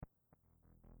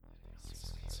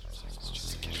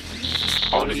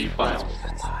Oddity Files.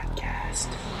 Podcast.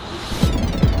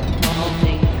 All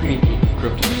things creepy,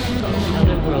 Cryptid.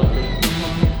 otherworldly.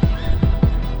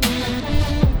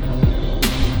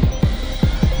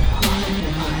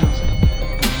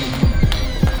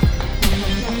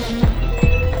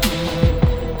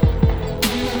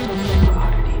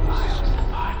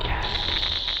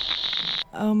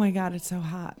 Oh my God, it's so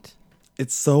hot.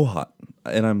 It's so hot,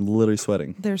 and I'm literally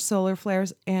sweating. There's solar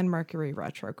flares and Mercury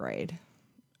retrograde.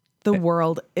 The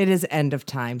world, it is end of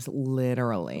times,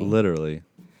 literally. Literally.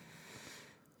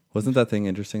 Wasn't that thing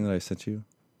interesting that I sent you?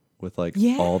 With like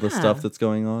all the Yeah. stuff that's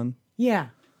going on? Yeah,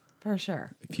 for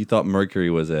sure. If you thought Mercury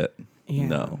was it, Yeah.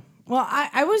 no. Well,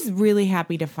 I was really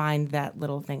happy to find that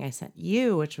little thing I sent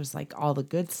you, which was like all the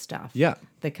good stuff Yeah.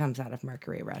 that comes out of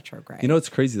Mercury retrograde. You know what's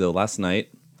crazy though? Last night,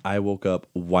 I woke up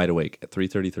wide awake at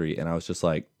 3:33, and I was just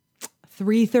like,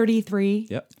 3:33.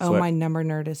 Yep. Oh, So I- my number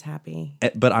nerd is happy.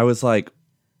 but I was like,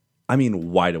 I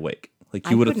mean, wide awake. Like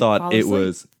you I would have couldn't thought fall it asleep.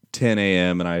 was 10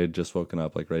 a.m. and I had just woken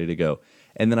up like ready to go.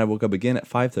 And then I woke up again at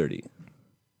 5:30.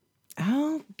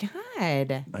 Oh,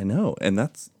 God. I know. And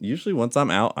that's usually once I'm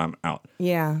out, I'm out.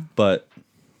 Yeah. But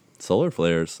solar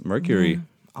flares, Mercury,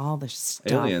 All the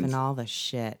stuff Aliens. and all the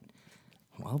shit.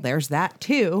 Well, there's that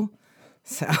too.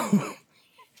 So,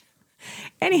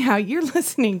 anyhow, you're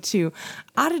listening to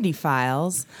Oddity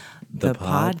Files, the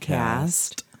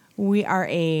podcast. We are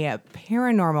a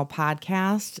paranormal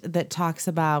podcast that talks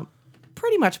about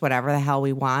pretty much whatever the hell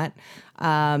we want,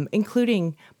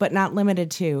 including, but not limited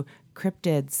to,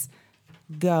 cryptids,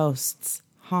 ghosts,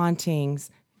 hauntings,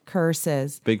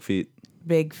 curses, big feet.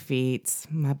 big feats,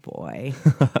 my boy,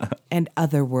 and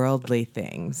otherworldly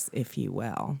things, if you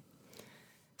will.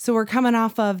 So we're coming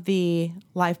off of the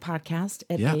live podcast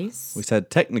at Yeah. Ace. We said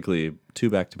technically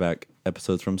 2 back-to-back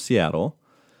episodes from Seattle.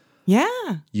 Yeah,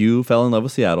 You fell in love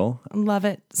with Seattle. I love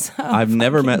it. So I've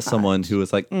never fucking met much. someone who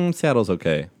was like, Seattle's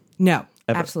okay. No,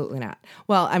 Ever. absolutely not.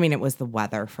 Well, I mean, it was the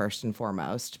weather first and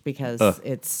foremost because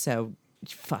it's so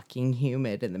fucking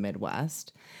humid in the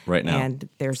Midwest Right now. and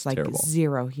there's like terrible.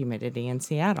 zero humidity in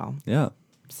Seattle. Yeah.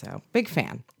 So big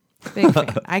fan. Big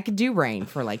fan. I could do rain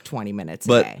for like 20 minutes a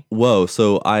But day. whoa,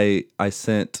 so I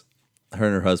sent her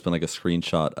and her husband like a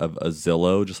screenshot of a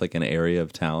Zillow, just like an area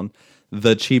of town.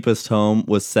 The cheapest home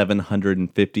was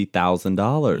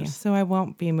 $750,000. Yeah, so I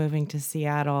won't be moving to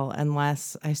Seattle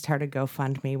unless I start a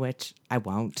GoFundMe, which I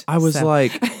won't. I was So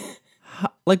like,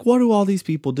 like, what do all these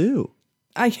people do?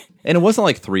 And it wasn't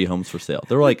like 3 homes for sale.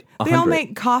 There were like 100. they all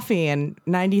make coffee and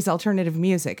 90s alternative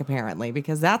music, apparently,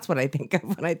 because that's what I think of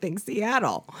when I think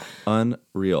Seattle.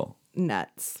 Unreal.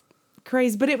 Nuts.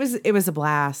 Crazy. But it was a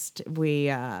blast. We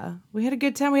had a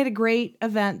good time. We had a great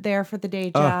event there for the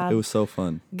day job. It was so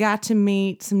fun. Got to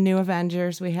meet some new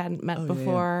Avengers we hadn't met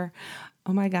before.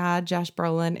 Oh my God, Josh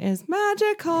Brolin is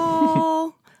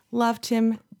magical. Loved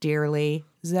him dearly.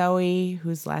 Zoe,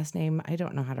 whose last name I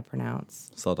don't know how to pronounce.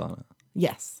 Saldana.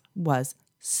 Yes, was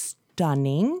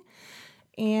stunning.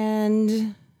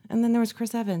 And then there was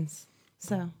Chris Evans.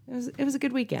 So it was a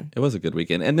good weekend. It was a good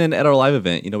weekend. And then at our live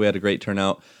event, we had a great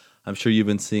turnout. I'm sure you've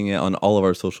been seeing it on all of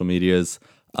our social medias.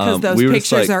 Because those we were just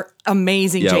pictures like- are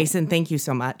amazing, Yeah. Jason. Thank you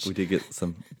so much. We did get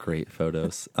some great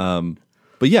photos.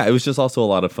 But yeah, it was just also a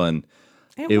lot of fun.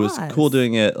 It was cool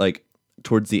doing it like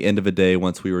towards the end of a day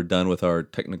once we were done with our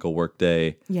technical work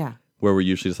day. Yeah, Where we're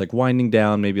usually just like winding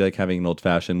down, maybe like having an old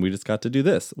fashioned. We just got to do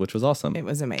this, which was awesome. it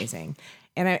was amazing.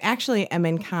 And I actually am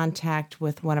in contact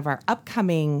with one of our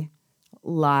upcoming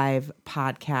live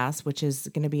podcasts, which is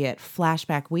going to be at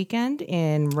Flashback Weekend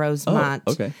in Rosemont,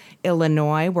 okay.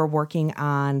 Illinois. We're working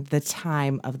on the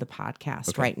time of the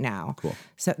podcast right now. Cool.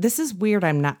 So this is weird.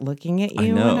 I'm not looking at I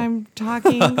you know. when I'm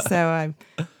talking, so I'm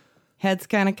head's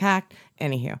kind of cocked.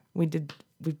 Anywho,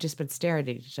 we've just been staring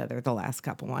at each other the last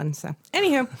couple ones. So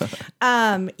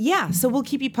anywho, so we'll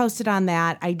keep you posted on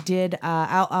that. I did,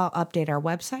 I'll update our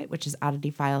website, which is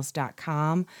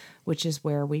oddityfiles.com, which is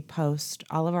where we post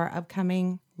all of our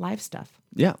upcoming live stuff.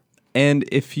 Yeah. And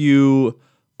if you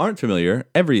aren't familiar,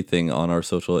 everything on our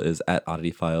social is at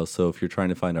Oddity Files. So if you're trying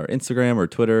to find our Instagram or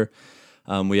Twitter,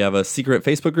 we have a secret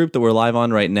Facebook group that we're live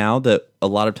on right now that a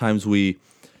lot of times we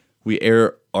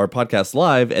air our podcast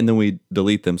live and then we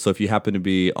delete them. So if you happen to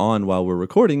be on while we're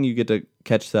recording, you get to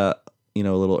catch that, a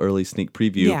little early sneak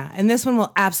preview. Yeah, and this one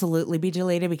will absolutely be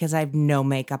deleted because I have no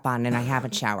makeup on and I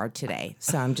haven't showered today.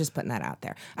 So I'm just putting that out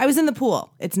there. I was in the pool.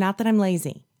 It's not that I'm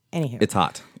lazy. Anywho. It's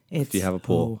hot. If It's you have a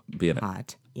pool, be in it.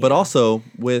 hot. But Yeah. also,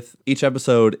 with each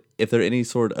episode, if there are any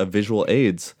sort of visual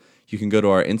aids, you can go to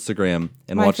our Instagram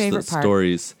and My watch the favorite part.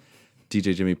 stories.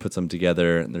 DJ Jimmy puts them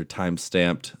together, and they're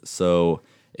time-stamped. So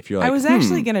if you're like, I was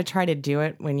actually going to try to do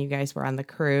it when you guys were on the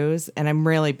cruise, and I'm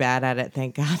really bad at it.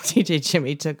 Thank God TJ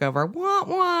Jimmy took over wah,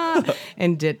 wah,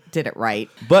 and did it right.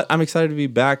 But I'm excited to be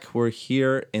back. We're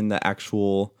here in the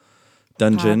actual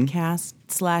dungeon.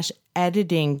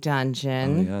 Podcast/editing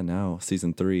dungeon. Oh, yeah, now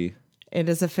season 3. It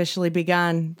has officially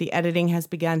begun. The editing has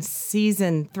begun.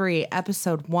 Season 3,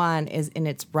 episode 1 is in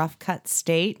its rough cut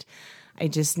state. I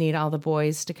just need all the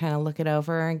boys to kind of look it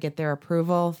over and get their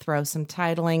approval, throw some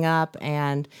titling up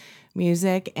and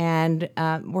music. And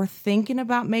we're thinking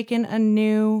about making a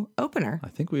new opener. I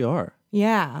think we are.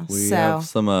 Yeah. We have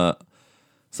some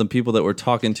people that we're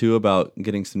talking to about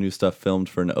getting some new stuff filmed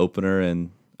for an opener,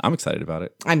 and I'm excited about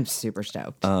it. I'm super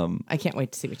stoked. I can't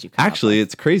wait to see what you come Actually, up with.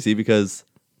 it's crazy because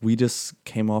we just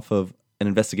came off of an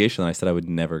investigation that I said I would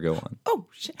never go on. Oh,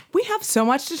 shit. We have so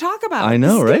much to talk about. I know,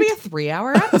 this is right? It's going to be a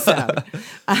 3-hour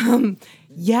episode.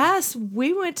 Yes,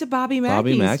 we went to Bobby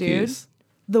Mackey's, dude.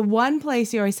 The one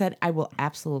place you always said, I will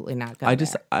absolutely not go there.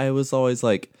 I was always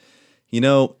like,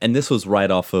 and this was right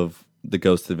off of the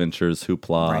Ghost Adventures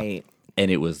hoopla. Right.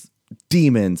 And it was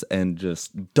demons and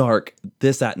just dark,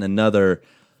 this, that, and another.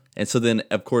 And so then,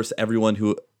 of course, everyone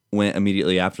who went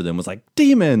immediately after them was like,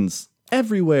 demons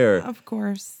everywhere. Of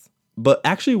course. But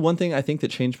actually, one thing I think that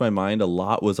changed my mind a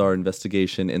lot was our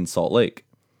investigation in Salt Lake.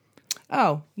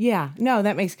 Oh, yeah. No,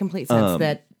 that makes complete sense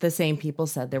that the same people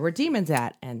said there were demons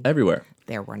and Everywhere.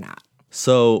 there were not.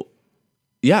 So,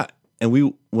 yeah. And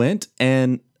we went,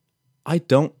 and I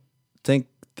don't think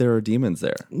there are demons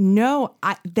there. No,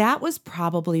 that was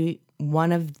probably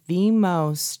one of the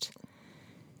most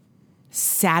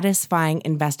satisfying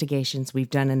investigations we've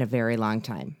done in a very long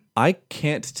time. I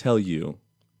can't tell you.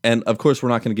 And of course, we're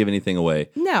not going to give anything away.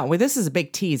 No, well, this is a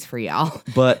big tease for y'all.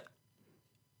 But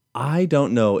I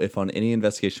don't know if on any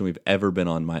investigation we've ever been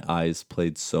on, my eyes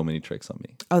played so many tricks on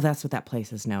me. Oh, that's what that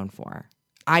place is known for.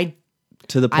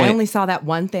 To the point, I only saw that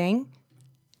one thing,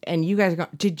 and you guys go,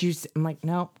 did you? I'm like,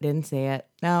 nope, didn't see it.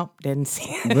 Nope, didn't see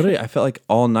it. literally, I felt like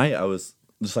all night I was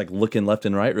just like looking left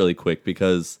and right really quick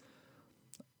because,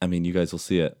 I mean, you guys will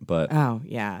see it, but Oh,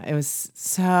 yeah, it was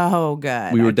so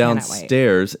good. we were I cannot wait.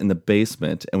 downstairs in the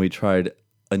basement and we tried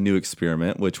a new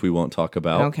experiment, which we won't talk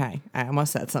about. Okay, I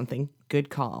almost said something. Good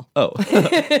call. Oh,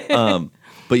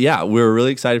 but yeah, we're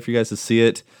really excited for you guys to see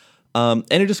it. And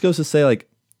it just goes to say, like,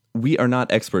 we are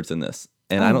not experts in this,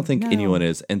 and I don't think anyone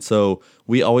is. And so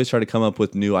we always try to come up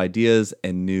with new ideas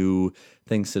and new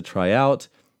things to try out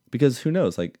because who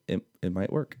knows, like it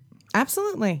might work.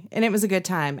 Absolutely, and it was a good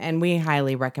time, and we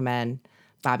highly recommend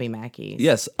Bobby Mackey's.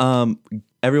 Yes.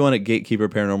 Everyone at Gatekeeper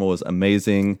Paranormal was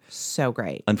amazing. So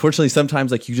great. Unfortunately,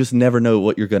 sometimes like you just never know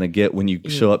what you're going to get when you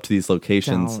show up to these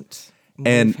locations. Don't.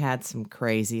 And- We've had some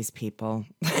crazies, people.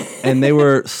 And they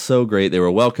were so great. They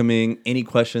were welcoming. Any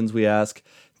questions we ask,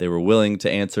 they were willing to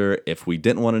answer. If we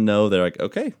didn't want to know, they're like,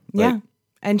 okay. Yeah. Like,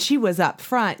 And she was up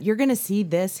front. You're going to see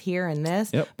this here and this,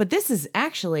 Yep. but this is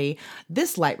actually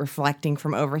this light reflecting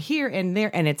from over here and there,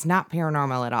 and it's not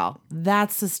paranormal at all.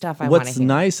 That's the stuff I want to what's hear.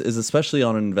 nice is, especially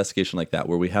on an investigation like that,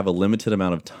 where we have a limited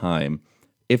amount of time,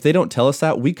 if they don't tell us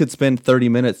that, we could spend 30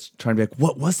 minutes trying to be like,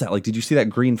 what was that? Like, did you see that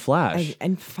green flash?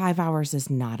 And 5 hours is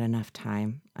not enough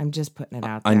time. I'm just putting it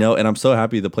out there. I know, and I'm so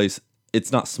happy the place,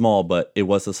 it's not small, but it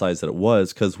was the size that it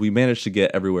was because we managed to get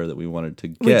everywhere that we wanted to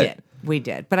get. We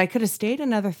did. But I could have stayed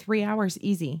another 3 hours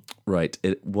easy. Right.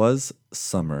 It was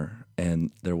summer and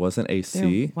there wasn't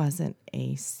AC. There wasn't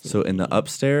AC. So in the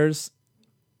upstairs,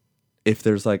 if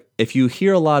you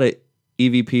hear a lot of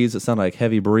EVPs that sound like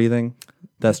heavy breathing,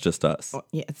 that's just us.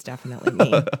 Yeah, it's definitely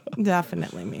me.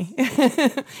 Definitely me.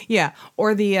 Yeah,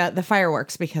 or the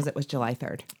fireworks because it was July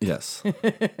 3rd. Yes.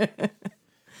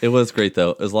 It was great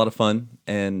though. It was a lot of fun,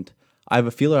 and I have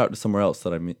a feeler out to somewhere else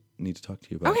that I need to talk to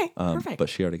you about. Okay, perfect. But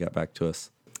she already got back to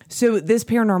us. So this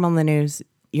paranormal in the news,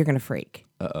 you're going to freak.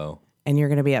 Uh-oh. And you're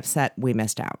going to be upset we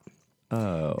missed out.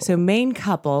 Oh. So Maine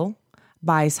couple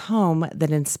buys home that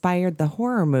inspired the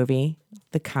horror movie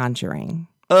The Conjuring.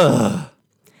 Ugh.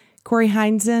 Corey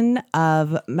Heinzen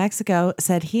of Mexico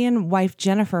said he and wife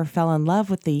Jennifer fell in love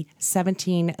with the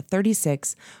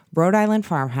 1736 Rhode Island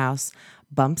farmhouse,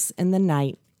 bumps in the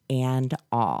night and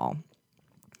all.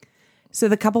 So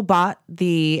the couple bought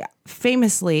the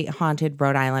famously haunted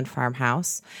Rhode Island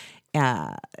farmhouse,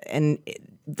 and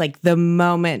like the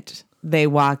moment they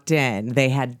walked in, they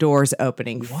had doors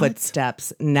opening,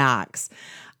 footsteps, knocks.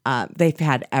 They've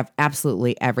had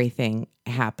absolutely everything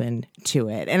happen to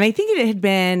it. And I think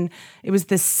it was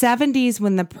the 70s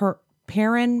when the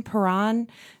Perron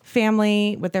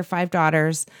family with their 5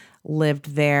 daughters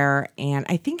lived there. And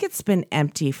I think it's been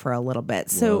empty for a little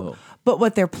bit. So, Whoa. but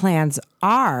what their plans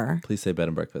are, Please say bed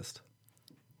and breakfast.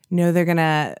 No, they're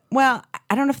gonna. Well,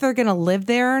 I don't know if they're gonna live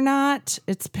there or not.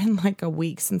 It's been like a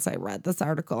week since I read this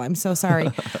article. I'm so sorry.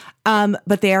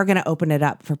 But they are gonna open it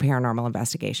up for paranormal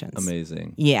investigations.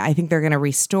 Amazing. Yeah, I think they're gonna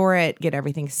restore it, get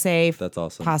everything safe. That's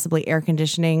awesome. Possibly air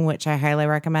conditioning, which I highly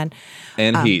recommend.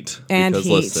 And heat. And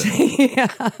because heat.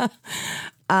 Listen,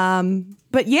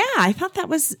 But yeah, I thought that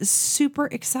was super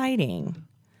exciting.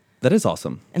 that is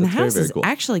awesome. And That's the house very, is very cool.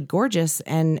 actually gorgeous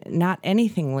and not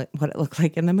anything like what it looked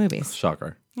like in the movies.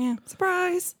 Shocker. Yeah,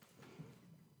 surprise.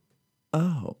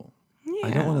 Oh. I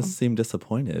don't want to seem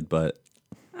disappointed, but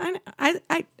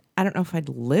I don't know if I'd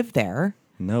live there.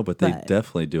 no, but they But-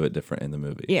 definitely do it different in the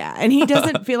movie. Yeah, and he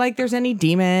doesn't feel like there's any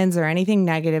demons or anything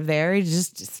negative there. He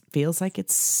just feels like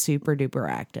it's super duper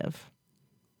active.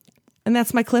 And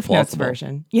that's my Cliff Notes Plausible.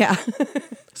 version. Yeah.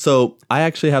 So I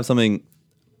actually have something.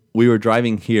 We were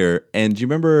driving here, and do you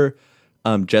remember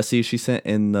Jessie? She sent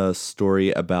in the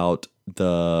story about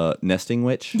the nesting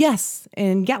witch. Yes,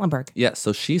 in Gatlinburg. Yeah,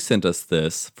 so she sent us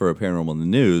this for a paranormal in the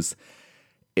news,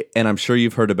 and I'm sure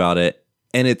you've heard about it.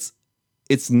 And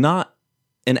it's not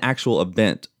an actual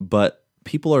event, but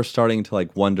people are starting to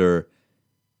like wonder,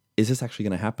 is this actually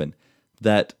going to happen?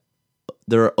 That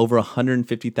there are over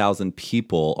 150,000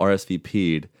 people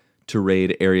RSVP'd to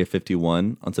raid Area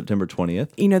 51 on September 20th.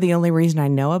 You know, the only reason I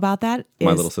know about that is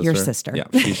My little sister. your sister.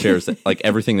 Yeah, she shares it. Like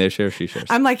everything they share, she shares.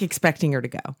 I'm like expecting her to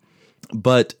go.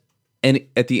 But, and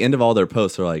at the end of all their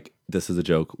posts, they're like, this is a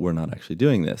joke. We're not actually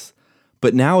doing this.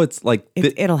 But now it's like,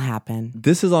 It'll happen.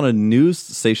 this is on a news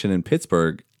station in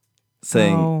Pittsburgh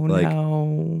saying, Oh, like,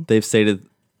 no. they've stated,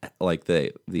 like,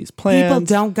 these plans. People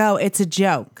don't go. It's a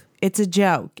joke. It's a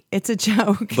joke. It's a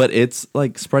joke. But it's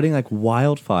like spreading like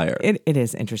wildfire. It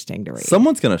is interesting to read.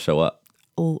 Someone's going to show up.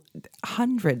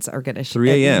 Hundreds are going to 3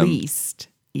 at a.m.. least.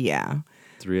 Yeah.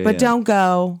 3 But a.m.. don't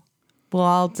go.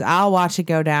 Well, I'll watch it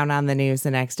go down on the news the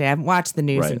next day. I haven't watched the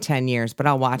news in Right. 10 years, but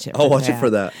I'll watch it. I'll watch it for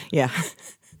that. Yeah.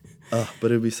 But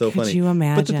it'd be so funny. you But the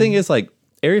imagine? thing is, like,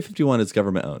 Area 51 is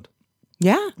government owned.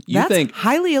 Yeah. You That's think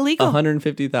highly illegal.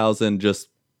 150,000 just,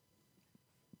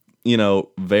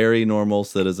 very normal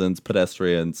citizens,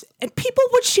 pedestrians. And people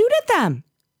would shoot at them.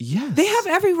 Yes. They have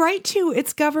every right to.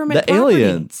 It's government the property.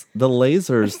 aliens, the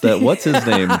lasers that what's his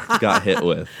name got hit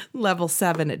with. Level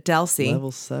 7 at Delsey.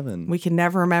 Level 7. We can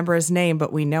never remember his name,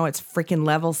 but we know it's freaking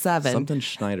level 7. Something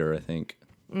Schneider, I think.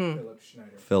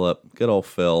 Philip. Good old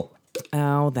Phil.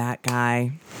 Oh, that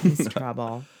guy. He's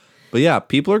trouble. But yeah,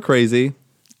 people are crazy.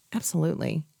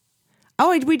 Absolutely.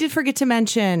 Oh, we did forget to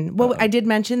mention. Well, I did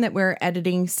mention that we're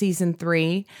editing season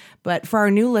 3, but for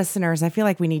our new listeners, I feel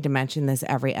like we need to mention this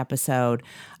every episode.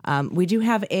 We do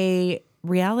have a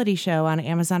reality show on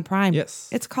Amazon Prime. Yes.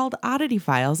 It's called Oddity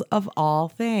Files, of all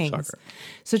things. Shocker.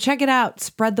 So check it out.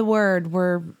 Spread the word.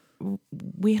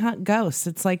 We hunt ghosts.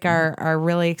 It's like our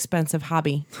really expensive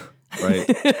hobby. Right?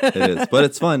 It is. But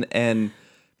it's fun. And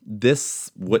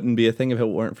this wouldn't be a thing if it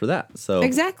weren't for that. So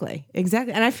Exactly.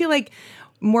 And I feel like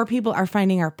more people are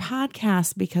finding our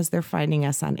podcast because they're finding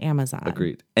us on Amazon.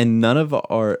 agreed. And none of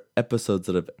our episodes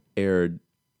that have aired,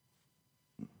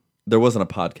 there wasn't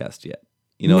a podcast yet.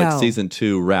 Like No. season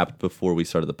 2 wrapped before we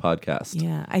started the podcast.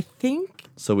 Yeah, I think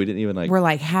So we didn't even we're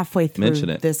like halfway through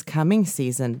mention it. this coming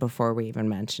season before we even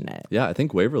mention it. Yeah, I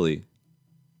think Waverly.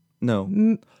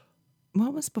 No,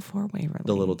 What was before Waverly?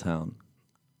 the little town.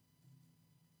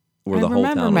 Where I the whole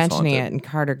remember town was mentioning haunted. it, and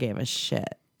Carter gave us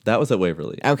shit. That was at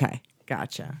Waverly. Okay,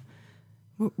 gotcha.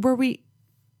 Were we?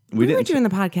 We were didn't. doing the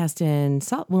podcast in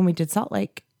when we did Salt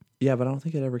Lake. Yeah, but I don't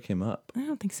think it ever came up. I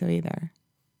don't think so either.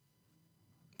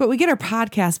 But we get our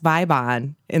podcast vibe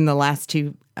on in the last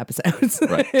 2 episodes.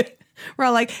 Right. We're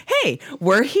all like, hey,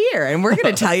 we're here and we're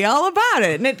going to tell you all about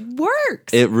it. And it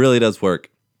works. It really does work.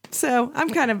 So I'm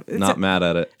kind of Not mad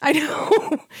at it. I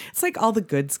know. It's like all the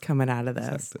goods coming out of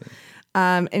this.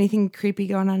 Exactly. Anything creepy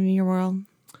going on in your world?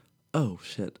 Oh,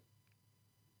 shit.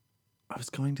 I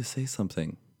was going to say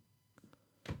something.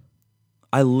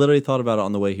 I literally thought about it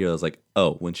on the way here. I was like,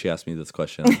 oh, when she asked me this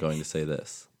question, I'm going to say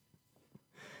this.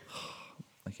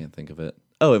 I can't think of it.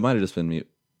 Oh, it might have just been me,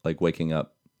 like, waking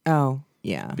up, Oh,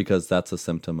 yeah. because that's a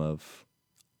symptom of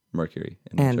Mercury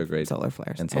in And retrograde. solar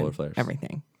flares. And solar flares.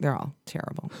 Everything. They're all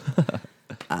terrible.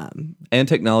 And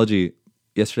technology.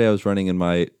 Yesterday I was running in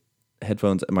my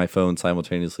headphones and my phone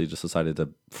simultaneously just decided to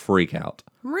freak out.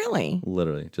 Really?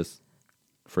 Literally, just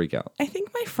freak out. I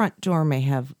think my front door may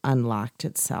have unlocked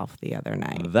itself the other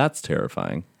night. That's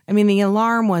terrifying. I mean, the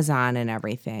alarm was on and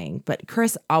everything, but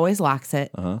Chris always locks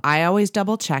it. I always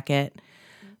double check it.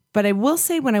 But I will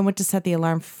say when I went to set the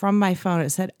alarm from my phone,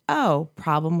 it said, oh,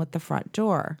 problem with the front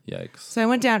door. Yikes. So I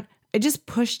went down. I just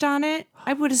pushed on it.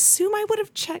 I would assume I would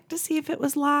have checked to see if it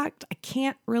was locked. I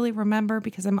can't really remember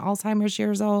because I'm Alzheimer's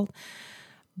years old.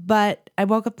 But I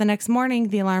woke up the next morning,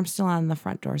 the alarm's still on, the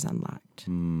front door's unlocked.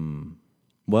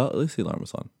 Well, at least the alarm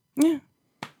was on. Yeah.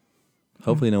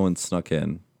 Hopefully no one snuck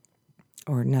in.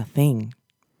 Or nothing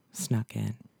snuck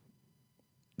in.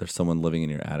 There's someone living in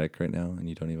your attic right now and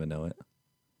you don't even know it.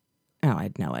 Oh,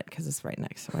 I'd know it because it's right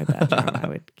next to my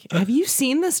bedroom. Have you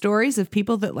seen the stories of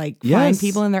people that find Yes.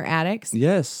 people in their attics?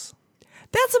 Yes.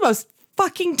 That's the most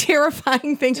fucking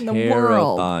terrifying thing in the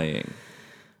world. Terrifying.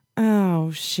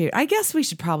 Oh, shoot. I guess we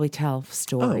should probably tell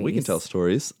stories. Oh, we can tell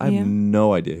stories. I Yeah. have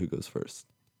no idea who goes first.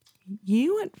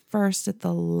 You went first at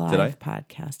the live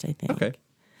podcast, I think. Okay.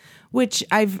 Which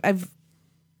I've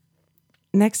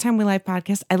next time we live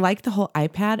podcast, I like the whole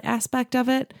iPad aspect of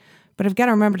it, but I've got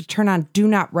to remember to turn on do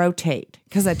not rotate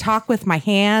because I talk with my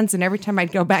hands, and every time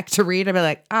I'd go back to read, I'd be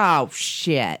like, oh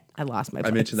shit, I lost my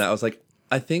place. I mentioned that. I was like,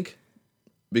 I think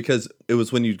because it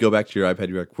was when you'd go back to your iPad,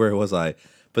 you're like, where was I?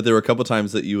 But there were a couple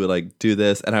times that you would like do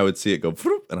this and I would see it go,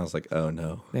 and I was like, oh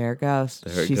no. There it goes.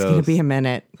 There it She's goes. going to be a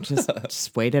minute.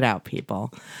 Just wait it out,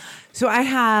 people. So I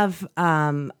have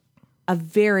a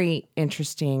very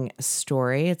interesting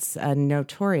story. It's a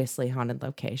notoriously haunted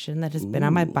location that has been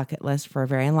on my bucket list for a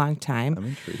very long time. I'm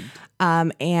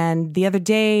intrigued. And the other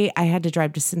day I had to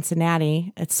drive to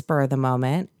Cincinnati at spur of the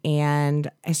moment, and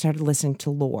I started listening to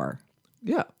lore.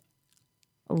 Yeah.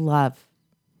 Love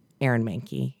Aaron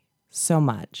Mahnke so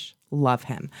much. Love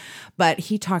him. But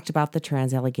he talked about the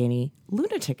Trans-Allegheny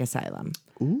Lunatic Asylum.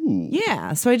 Ooh.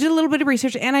 Yeah. So I did a little bit of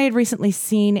research, and I had recently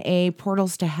seen a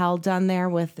Portals to Hell done there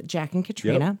with Jack and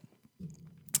Katrina.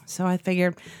 So I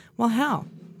figured, well, hell,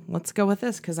 let's go with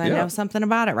this because I know something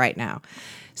about it right now.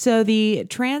 So the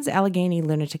Trans-Allegheny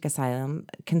Lunatic Asylum,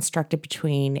 constructed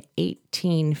between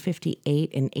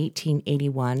 1858 and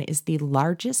 1881, is the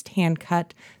largest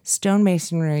hand-cut stone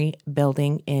masonry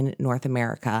building in North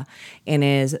America and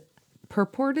is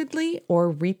purportedly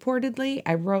or reportedly,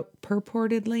 I wrote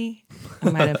purportedly, I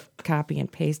might have copy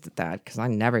and pasted that because I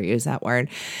never use that word,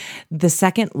 the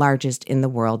second largest in the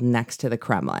world next to the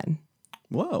Kremlin.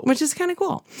 Whoa. Which is kind of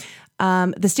cool.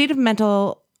 The state of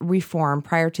mental reform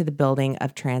prior to the building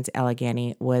of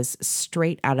Trans-Allegheny was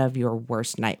straight out of your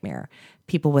worst nightmare.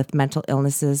 People with mental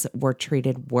illnesses were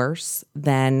treated worse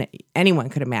than anyone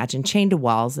could imagine, chained to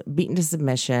walls, beaten to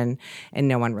submission, and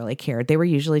no one really cared. They were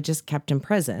usually just kept in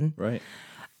prison. Right.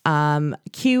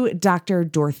 Cue Dr.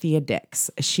 Dorothea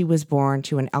Dix. She was born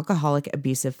to an alcoholic,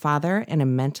 abusive father and a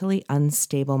mentally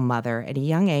unstable mother at a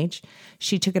young age.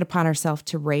 She took it upon herself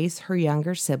to raise her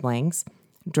younger siblings.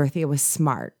 Dorothea was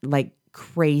smart, like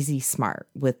crazy smart,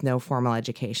 with no formal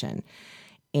education,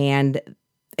 and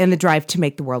the drive to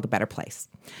make the world a better place.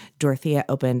 Dorothea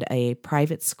opened a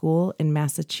private school in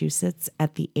Massachusetts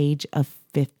at the age of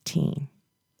 15.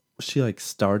 She like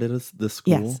started the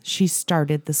school? Yes, she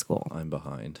started the school. I'm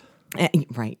behind.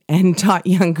 Right. And taught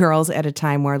young girls at a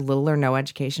time where little or no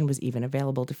education was even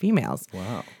available to females.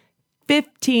 Wow.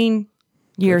 15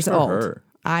 years for old. her.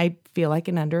 I feel like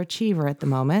an underachiever at the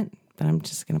moment, but I'm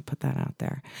just going to put that out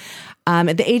there.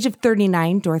 At the age of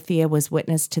 39, Dorothea was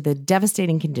witness to the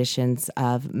devastating conditions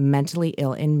of mentally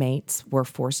ill inmates were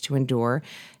forced to endure,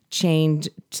 chained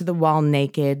to the wall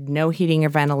naked, no heating or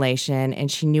ventilation,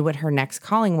 and she knew what her next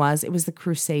calling was. It was the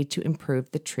crusade to improve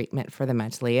the treatment for the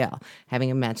mentally ill.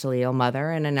 Having a mentally ill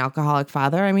mother and an alcoholic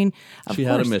father, I mean, of She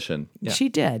course, had a mission. Yeah. She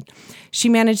did. She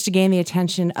managed to gain the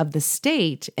attention of the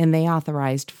state, and they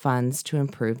authorized funds to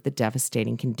improve the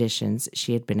devastating conditions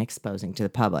she had been exposing to the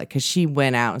public. Because she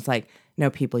went out and was like, no,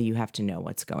 people, you have to know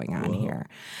what's going on here.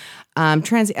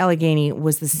 Trans-Allegheny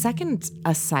was the second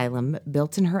asylum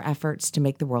built in her efforts to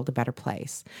make the world a better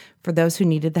place for those who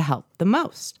needed the help the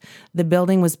most. The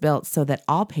building was built so that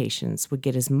all patients would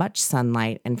get as much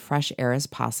sunlight and fresh air as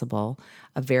possible,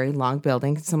 a very long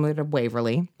building similar to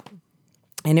Waverly,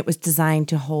 and it was designed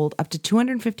to hold up to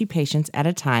 250 patients at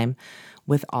a time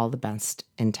with all the best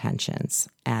intentions,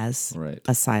 as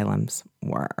asylums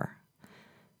were.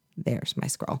 There's my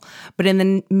scroll. But in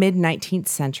the mid-19th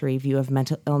century, view of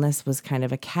mental illness was kind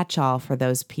of a catch-all for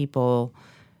those people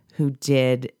who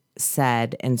did,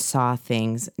 said, and saw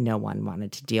things no one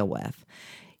wanted to deal with.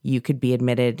 You could be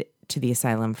admitted to the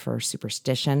asylum for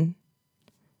superstition,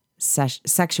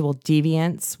 sexual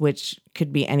deviance, which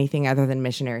could be anything other than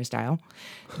missionary style,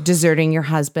 deserting your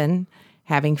husband,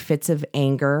 having fits of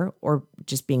anger, or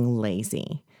just being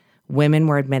lazy. Women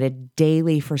were admitted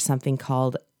daily for something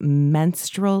called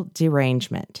menstrual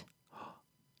derangement.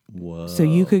 Whoa. So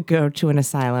you could go to an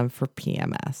asylum for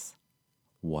PMS.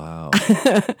 Wow.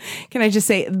 Can I just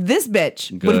say, this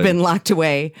bitch would have Good. been locked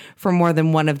away for more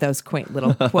than one of those quaint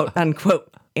little quote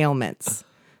unquote ailments.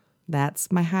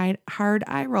 That's my hard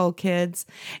eye roll, kids.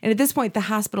 And at this point, the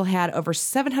hospital had over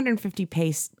 750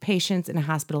 patients in a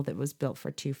hospital that was built for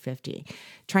 250.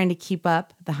 Trying to keep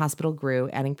up, the hospital grew,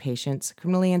 adding patients,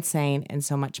 criminally insane, and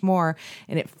so much more.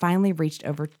 And it finally reached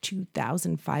over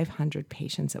 2,500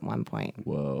 patients at one point.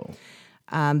 Whoa.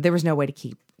 There was no way to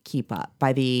keep up.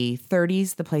 By the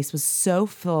 30s, the place was so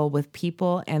full with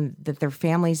people and that their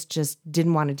families just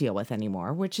didn't want to deal with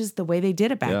anymore, which is the way they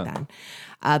did it back then.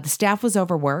 The staff was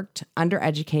overworked,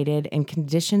 undereducated, and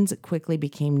conditions quickly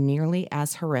became nearly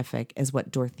as horrific as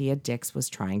what Dorothea Dix was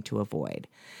trying to avoid.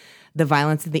 The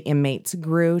violence of the inmates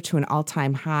grew to an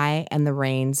all-time high, and the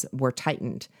reins were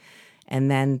tightened.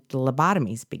 And then the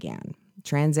lobotomies began.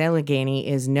 Trans-Allegheny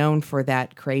is known for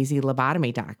that crazy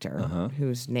lobotomy doctor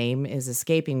whose name is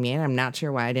escaping me, and I'm not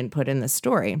sure why I didn't put in the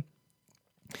story.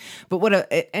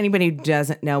 But anybody who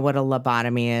doesn't know what a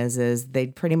lobotomy is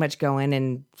they'd pretty much go in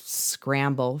and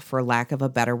scramble, for lack of a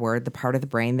better word, the part of the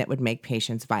brain that would make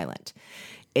patients violent.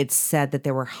 It's said that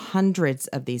there were hundreds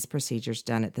of these procedures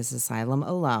done at this asylum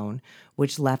alone,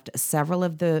 which left several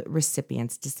of the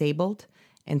recipients disabled,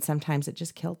 and sometimes it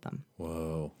just killed them.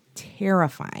 Whoa.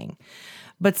 Terrifying.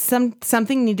 But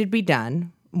something needed to be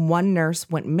done. One nurse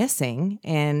went missing,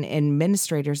 and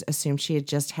administrators assumed she had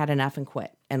just had enough and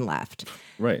quit and left.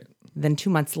 Right. Then 2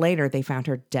 months later, they found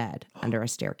her dead under a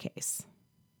staircase.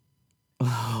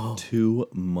 2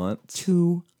 months?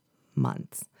 2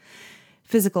 months.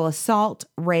 Physical assault,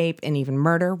 rape, and even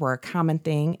murder were a common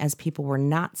thing, as people were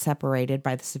not separated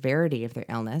by the severity of their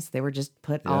illness. They were just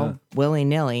put all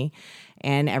willy-nilly,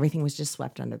 and everything was just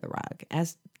swept under the rug,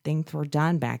 as things were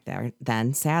done back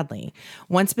then, sadly.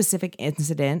 One specific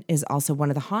incident is also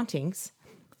one of the hauntings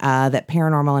that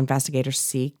paranormal investigators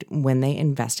seek when they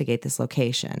investigate this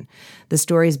location. The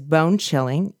story is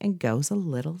bone-chilling and goes a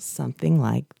little something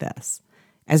like this.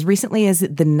 As recently as the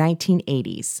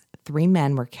 1980s, 3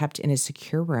 men were kept in a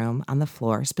secure room on the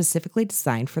floor specifically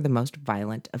designed for the most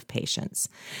violent of patients.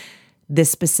 This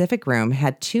specific room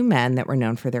had 2 men that were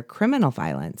known for their criminal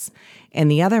violence, and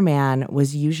the other man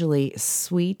was usually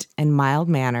sweet and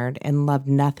mild-mannered and loved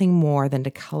nothing more than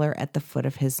to color at the foot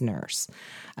of his nurse.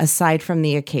 Aside from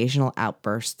the occasional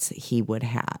outbursts he would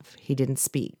have, he didn't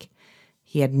speak.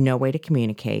 He had no way to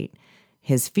communicate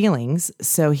his feelings,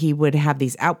 so he would have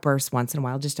these outbursts once in a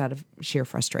while just out of sheer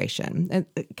frustration,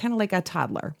 kind of like a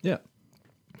toddler. Yeah.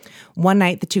 One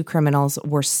night, the 2 criminals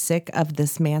were sick of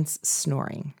this man's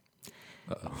snoring.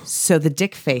 So the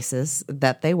dick faces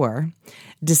that they were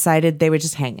decided they would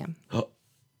just hang him.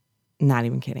 Not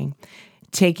even kidding.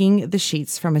 Taking the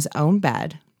sheets from his own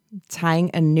bed,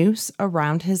 tying a noose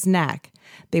around his neck,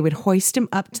 they would hoist him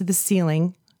up to the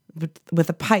ceiling with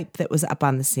a pipe that was up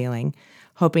on the ceiling,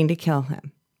 hoping to kill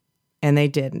him. And they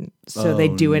didn't. So they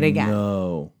do it again.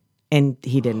 No. And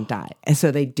he didn't die. And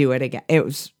so they do it again. It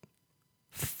was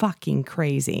fucking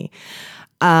crazy.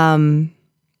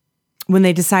 When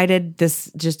they decided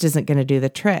this just isn't going to do the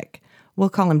trick, we'll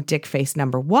call him Dick Face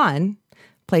number 1,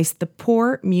 placed the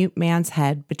poor mute man's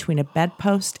head between a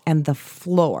bedpost and the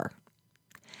floor,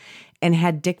 and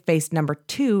had Dick Face number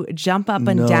 2 jump up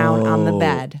and down on the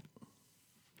bed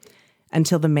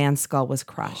until the man's skull was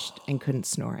crushed and couldn't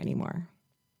snore anymore.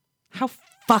 How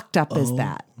fucked up is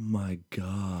that? Oh my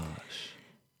gosh.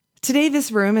 Today, this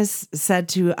room is said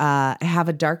to have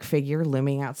a dark figure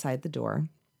looming outside the door.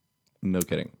 No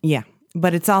kidding. Yeah.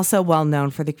 But it's also well known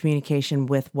for the communication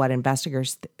with what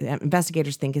investigators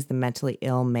think is the mentally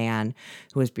ill man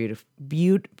who was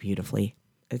beautifully,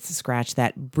 it's a scratch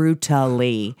that,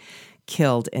 brutally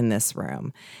killed in this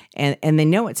room. And they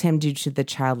know it's him due to the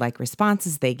childlike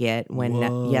responses they get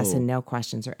when yes and no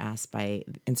questions are asked by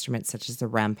instruments such as the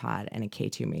REM pod and a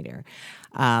K2 meter.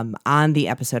 On the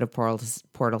episode of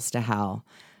Portals to Hell,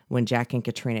 when Jack and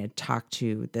Katrina talked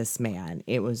to this man,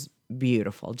 it was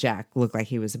beautiful. Jack looked like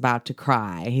he was about to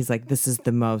cry. He's like, this is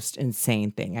the most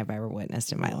insane thing I've ever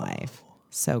witnessed in my life.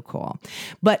 So cool.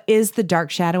 But is the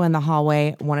dark shadow in the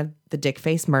hallway one of the dick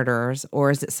face murderers, or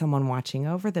is it someone watching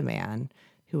over the man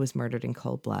who was murdered in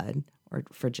cold blood or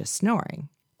for just snoring?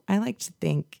 I like to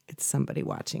think it's somebody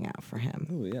watching out for him.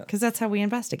 Oh, yeah. Because that's how we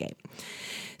investigate.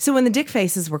 So when the dick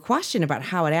faces were questioned about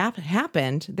how it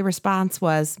happened, the response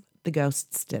was, the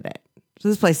ghosts did it. So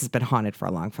this place has been haunted for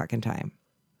a long fucking time.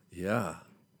 Yeah.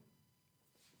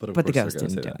 But the ghost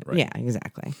didn't do it. Right? Yeah,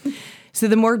 exactly. So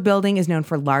the morgue building is known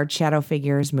for large shadow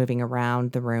figures moving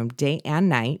around the room day and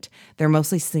night. They're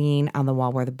mostly seen on the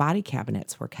wall where the body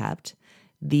cabinets were kept.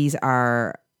 These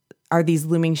are Are these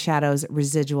looming shadows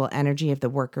residual energy of the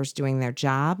workers doing their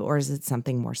job, or is it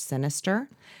something more sinister?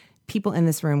 People in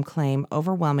this room claim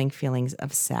overwhelming feelings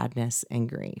of sadness and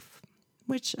grief,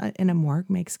 which in a morgue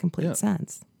makes complete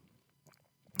sense.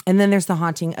 And then there's the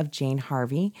haunting of Jane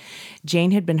Harvey.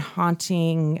 Jane had been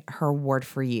haunting her ward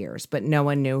for years, but no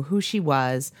one knew who she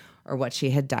was or what she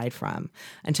had died from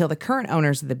until the current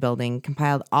owners of the building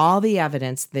compiled all the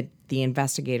evidence that the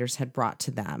investigators had brought to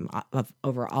them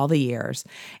over all the years.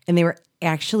 And they were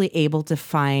actually able to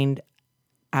find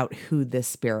out who this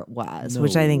spirit was,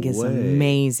 which I think is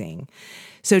amazing.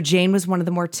 So Jane was one of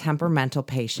the more temperamental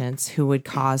patients who would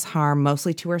cause harm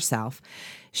mostly to herself.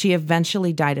 She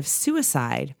eventually died of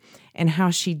suicide, and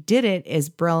how she did it is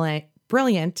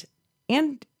brilliant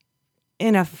and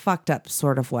in a fucked up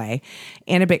sort of way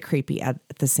and a bit creepy at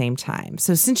the same time.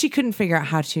 So since she couldn't figure out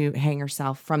how to hang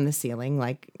herself from the ceiling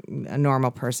like a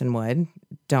normal person would,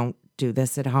 don't do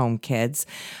this at home, kids,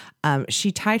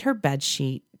 she tied her bed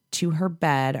sheet to her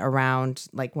bed around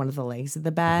like one of the legs of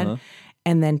the bed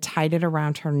and then tied it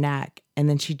around her neck. And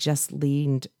then she just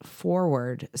leaned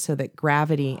forward so that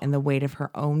gravity and the weight of her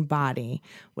own body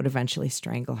would eventually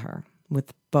strangle her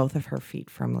with both of her feet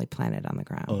firmly planted on the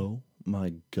ground. Oh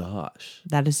my gosh.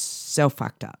 That is so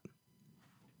fucked up.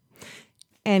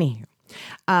 Anywho,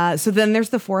 so then there's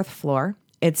the fourth floor.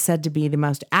 It's said to be the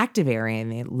most active area in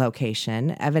the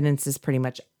location. Evidence is pretty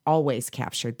much always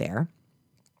captured there.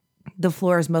 The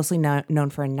floor is mostly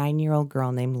known for a 9-year-old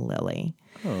girl named Lily.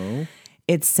 Oh.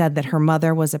 It's said that her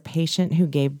mother was a patient who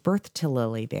gave birth to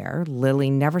Lily there. Lily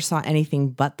never saw anything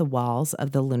but the walls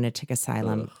of the lunatic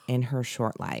asylum in her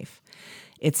short life.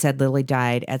 It's said Lily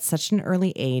died at such an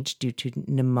early age due to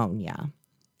pneumonia.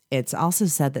 It's also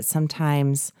said that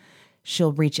sometimes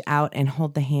she'll reach out and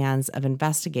hold the hands of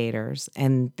investigators,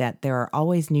 and that there are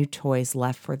always new toys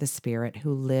left for the spirit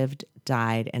who lived,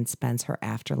 died, and spends her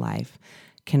afterlife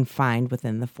confined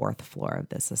within the fourth floor of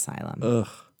this asylum.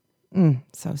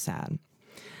 So sad.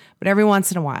 But every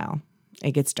once in a while,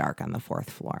 it gets dark on the fourth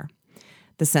floor.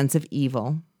 The sense of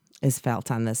evil is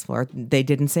felt on this floor. They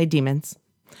didn't say demons.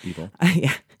 Evil.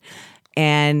 Yeah.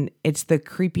 And it's the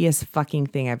creepiest fucking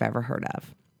thing I've ever heard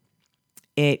of.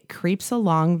 It creeps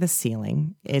along the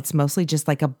ceiling. It's mostly just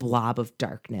like a blob of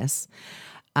darkness.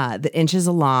 The inches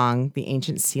along the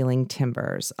ancient ceiling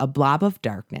timbers, a blob of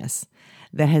darkness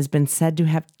that has been said to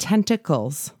have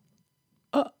tentacles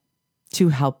to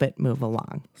help it move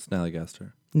along.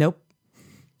 Snallygaster. Nope.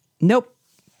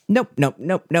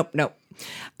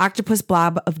 Octopus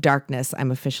blob of darkness. I'm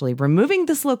officially removing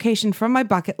this location from my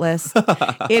bucket list.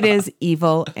 It is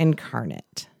evil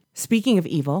incarnate. Speaking of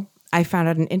evil, I found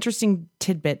out an interesting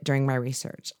tidbit during my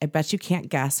research. I bet you can't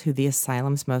guess who the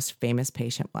asylum's most famous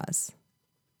patient was.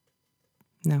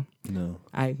 No.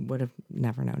 I would have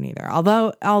never known either.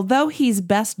 Although he's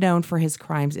best known for his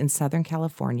crimes in Southern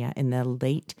California in the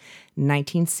late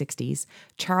 1960s,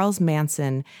 Charles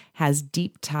Manson has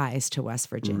deep ties to West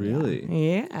Virginia. Really?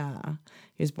 Yeah.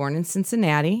 He was born in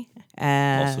Cincinnati.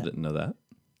 Also didn't know that.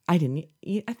 I didn't.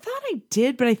 I thought I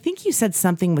did, but I think you said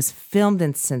something was filmed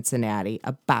in Cincinnati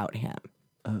about him.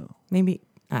 Oh. Maybe.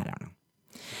 I don't know.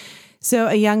 So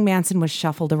a young Manson was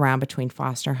shuffled around between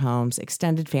foster homes,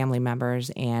 extended family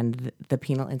members, and the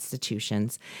penal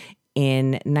institutions.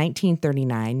 In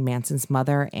 1939, Manson's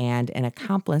mother and an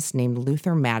accomplice named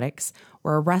Luther Maddox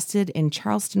were arrested in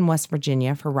Charleston, West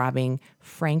Virginia for robbing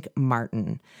Frank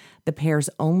Martin. The pair's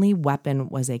only weapon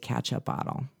was a ketchup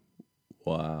bottle.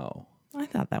 Wow. I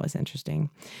thought that was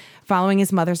interesting. Following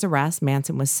his mother's arrest,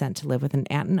 Manson was sent to live with an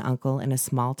aunt and uncle in a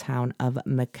small town of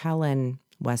McClellan,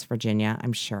 West Virginia.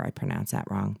 I'm sure I pronounced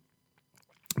that wrong.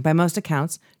 By most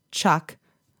accounts, Chuck,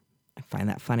 I find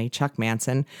that funny, Chuck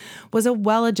Manson, was a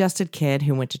well-adjusted kid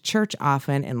who went to church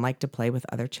often and liked to play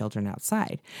with other children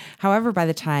outside. However, by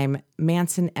the time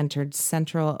Manson entered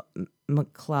Central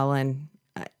McClellan,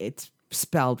 it's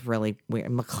spelled really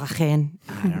weird, McClellan,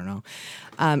 I don't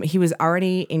know. He was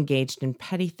already engaged in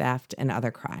petty theft and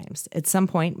other crimes. At some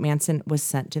point, Manson was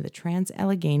sent to the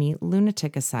Trans-Allegheny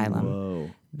Lunatic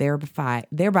Asylum,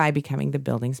 thereby becoming the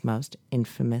building's most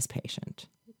infamous patient.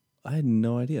 I had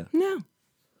no idea. No.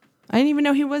 I didn't even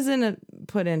know he was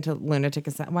put into lunatic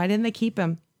asylum. Why didn't they keep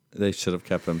him? They should have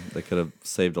kept him. They could have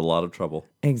saved a lot of trouble.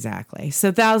 Exactly.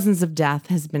 So thousands of deaths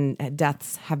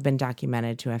have been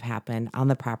documented to have happened on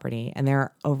the property, and there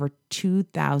are over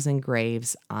 2,000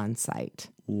 graves on site.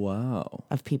 Wow.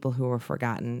 Of people who were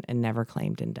forgotten and never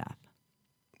claimed in death.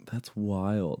 That's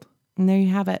wild. And there you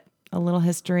have it. A little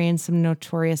history and some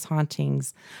notorious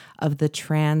hauntings of the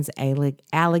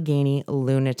Trans-Allegheny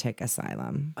Lunatic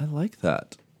Asylum. I like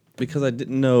that because I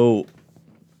didn't know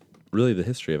really the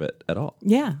history of it at all.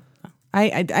 Yeah.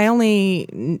 I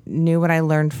only knew what I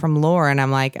learned from lore, and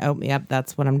I'm like, oh, yep,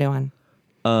 that's what I'm doing.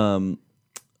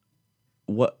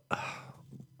 What?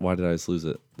 Why did I just lose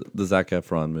it? The Zac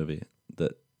Efron movie,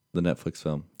 the Netflix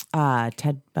film.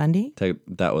 Ted Bundy?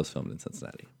 That was filmed in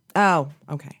Cincinnati. Oh,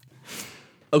 okay.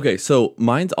 Okay, so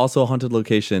mine's also a haunted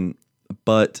location,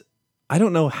 but I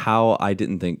don't know how I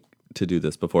didn't think to do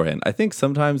this beforehand. I think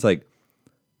sometimes like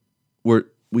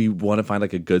we want to find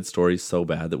like a good story so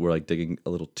bad that we're like digging a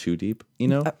little too deep, you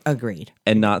know? Agreed.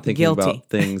 And not thinking Guilty. about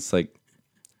things like,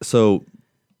 so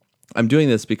I'm doing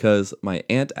this because my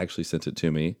aunt actually sent it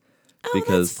to me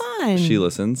because that's fun. she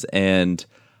listens, and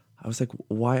I was like,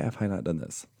 why have I not done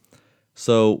this?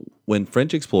 So when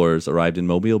French explorers arrived in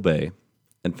Mobile Bay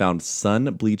and found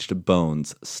sun-bleached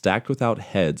bones stacked without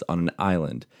heads on an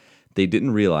island, they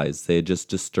didn't realize they had just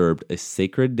disturbed a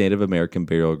sacred Native American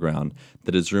burial ground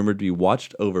that is rumored to be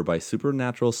watched over by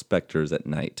supernatural specters at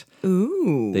night.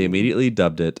 Ooh. They immediately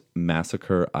dubbed it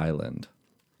Massacre Island.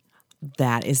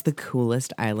 That is the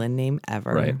coolest island name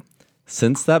ever. Right.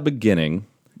 Since that beginning,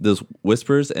 those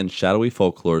whispers and shadowy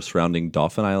folklore surrounding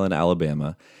Dauphin Island,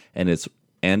 Alabama, and its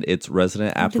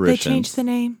resident Did apparitions. they change the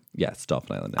name? Yes,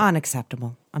 Dauphin Island now.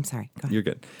 Unacceptable. I'm sorry. Go ahead. You're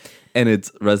good. And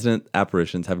its resident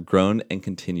apparitions have grown and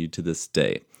continued to this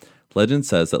day. Legend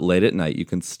says that late at night you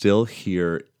can still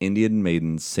hear Indian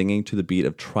maidens singing to the beat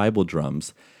of tribal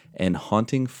drums and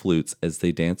haunting flutes as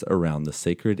they dance around the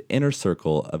sacred inner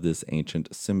circle of this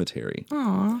ancient cemetery.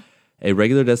 Aww. A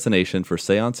regular destination for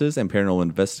seances and paranormal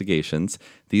investigations,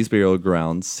 these burial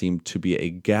grounds seem to be a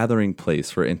gathering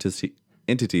place for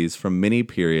entities from many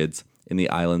periods in the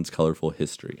island's colorful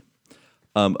history.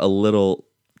 A little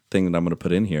thing that I'm going to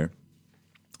put in here,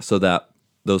 so that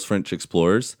those French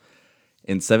explorers,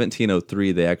 in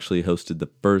 1703, they actually hosted the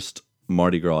first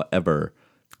Mardi Gras ever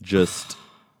just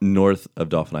north of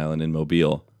Dauphin Island in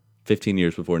Mobile, 15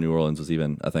 years before New Orleans was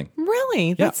even a thing.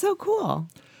 Really? That's so cool.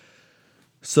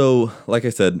 So, like I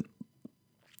said,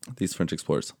 these French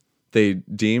explorers, they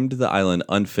deemed the island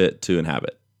unfit to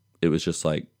inhabit. It was just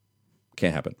like,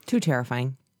 can't happen. Too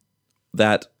terrifying.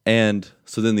 That, and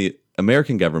so then the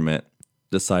American government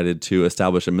decided to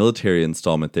establish a military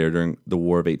installment there during the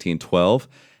War of 1812,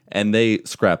 and they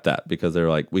scrapped that because they were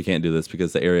like, we can't do this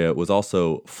because the area was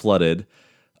also flooded,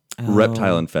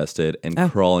 reptile infested, and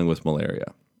crawling with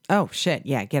malaria. Oh, shit.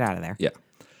 Yeah, get out of there. Yeah.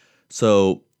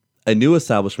 So a new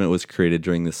establishment was created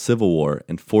during the Civil War,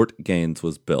 and Fort Gaines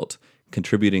was built,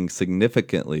 contributing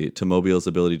significantly to Mobile's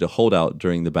ability to hold out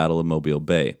during the Battle of Mobile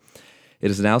Bay. It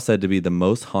is now said to be the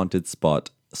most haunted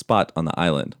spot on the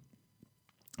island.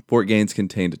 Fort Gaines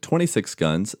contained 26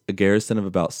 guns, a garrison of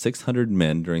about 600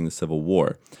 men during the Civil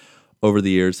War. Over the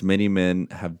years, many men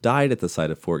have died at the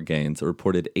site of Fort Gaines. A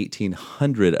reported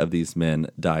 1,800 of these men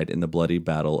died in the bloody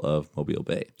Battle of Mobile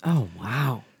Bay. Oh,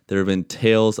 wow. There have been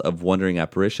tales of wandering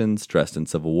apparitions dressed in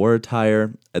Civil War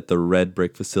attire at the red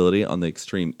brick facility on the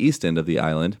extreme east end of the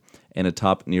island and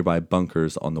atop nearby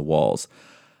bunkers on the walls.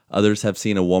 Others have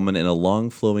seen a woman in a long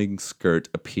flowing skirt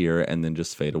appear and then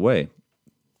just fade away.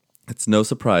 It's no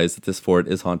surprise that this fort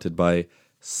is haunted by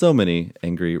so many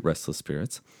angry, restless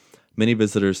spirits. Many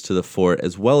visitors to the fort,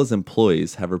 as well as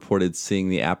employees, have reported seeing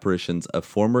the apparitions of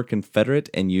former Confederate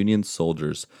and Union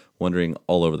soldiers wandering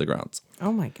all over the grounds.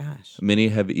 Oh, my gosh. Many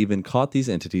have even caught these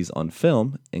entities on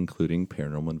film, including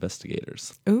paranormal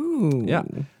investigators. Ooh. Yeah.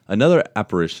 Another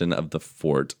apparition of the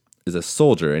fort is a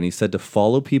soldier, and he's said to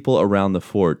follow people around the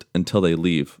fort until they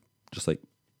leave, just like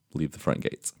leave the front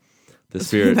gates. The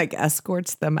spirit like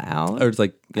escorts them out. or it's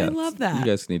like, yeah, I love that. You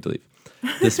guys need to leave.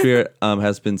 The spirit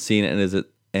has been seen,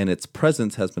 and its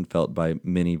presence has been felt by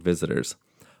many visitors.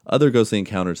 Other ghostly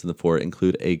encounters in the fort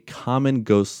include the common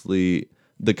ghostly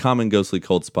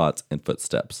cold spots and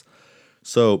footsteps.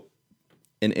 So,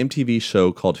 an MTV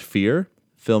show called Fear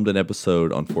filmed an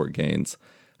episode on Fort Gaines.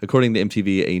 According to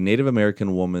MTV, a Native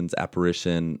American woman's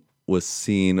apparition was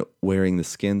seen wearing the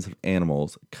skins of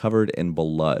animals covered in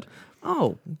blood.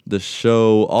 Oh. The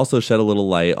show also shed a little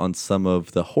light on some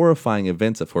of the horrifying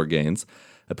events at Fort Gaines.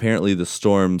 Apparently, the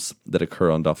storms that occur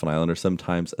on Dauphin Island are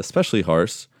sometimes especially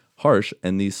harsh,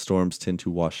 and these storms tend to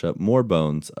wash up more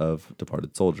bones of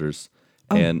departed soldiers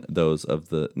and those of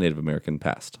the Native American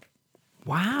past.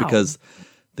 Wow. Because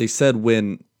they said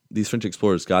when these French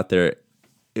explorers got there,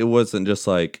 it wasn't just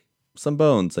like some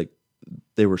bones, like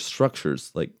they were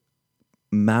structures, like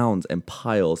mounds and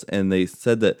piles. And they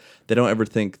said that they don't ever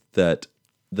think that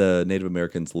the Native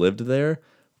Americans lived there,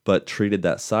 but treated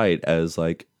that site as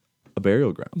like a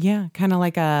burial ground. Yeah, kind of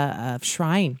like a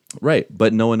shrine. Right.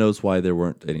 But no one knows why there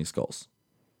weren't any skulls.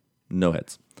 No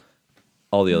heads.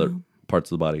 All the other parts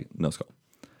of the body, no skull.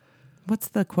 What's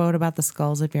the quote about the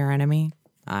skulls of your enemy?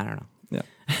 I don't know. Yeah.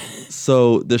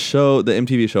 So the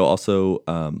MTV show also,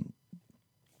 I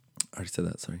already said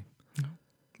that, sorry.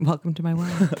 Welcome to my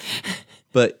world.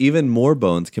 But even more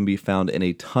bones can be found in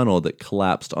a tunnel that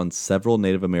collapsed on several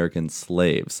Native American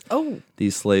slaves. Oh.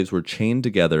 These slaves were chained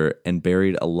together and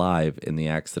buried alive in the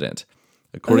accident.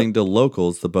 According to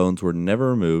locals, the bones were never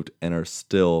removed and are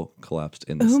still collapsed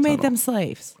in this Who made tunnel. them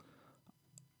slaves?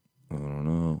 I don't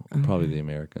know. Probably the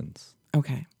Americans.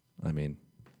 Okay. I mean,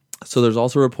 so there's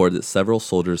also a report that several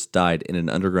soldiers died in an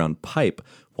underground pipe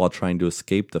while trying to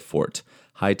escape the fort.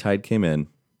 High tide came in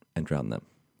and drowned them.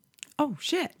 Oh,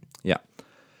 shit. Yeah.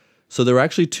 So there were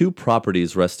actually two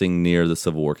properties resting near the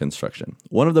Civil War construction.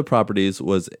 One of the properties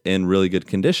was in really good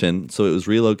condition, so it was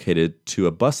relocated to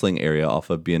a bustling area off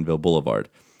of Bienville Boulevard.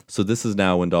 So this is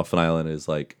now when Dauphin Island is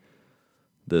like,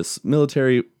 this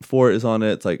military fort is on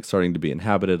it. It's like starting to be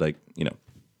inhabited, like, you know.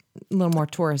 A little more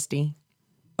touristy.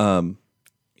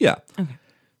 Yeah. Okay.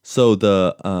 So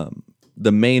the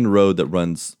main road that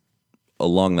runs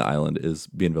along the island is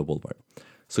Bienville Boulevard.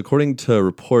 So according to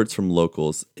reports from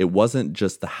locals, it wasn't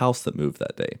just the house that moved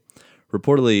that day.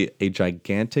 Reportedly, a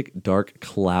gigantic dark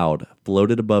cloud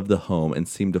floated above the home and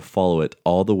seemed to follow it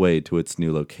all the way to its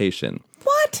new location.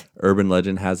 What? Urban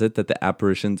legend has it that the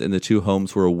apparitions in the two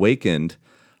homes were awakened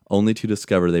only to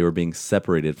discover they were being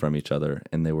separated from each other,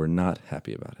 and they were not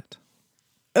happy about it.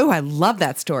 Oh, I love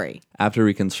that story. After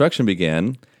reconstruction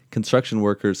began, construction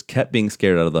workers kept being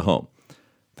scared out of the home.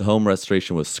 The home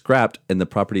restoration was scrapped, and the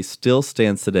property still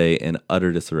stands today in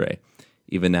utter disarray.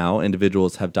 Even now,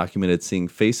 individuals have documented seeing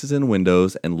faces in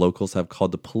windows, and locals have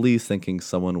called the police thinking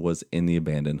someone was in the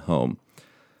abandoned home.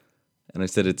 And I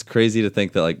said, it's crazy to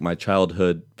think that like my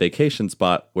childhood vacation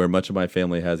spot where much of my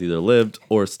family has either lived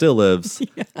or still lives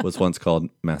was once called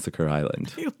Massacre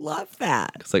Island. I love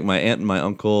that. It's like my aunt and my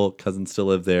uncle, cousins still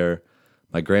live there.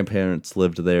 My grandparents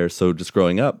lived there. So just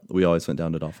growing up, we always went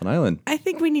down to Dauphin Island. I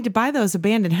think we need to buy those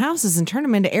abandoned houses and turn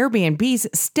them into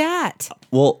Airbnbs. Stat.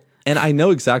 Well, and I know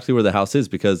exactly where the house is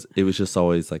because it was just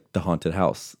always like the haunted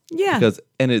house. Yeah.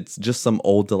 And it's just some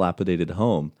old dilapidated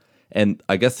home. And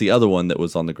I guess the other one that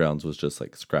was on the grounds was just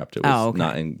like scrapped. It was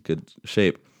not in good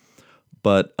shape.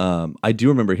 But I do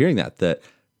remember hearing that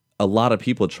a lot of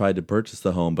people tried to purchase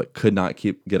the home but could not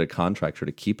get a contractor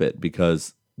to keep it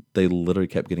because they literally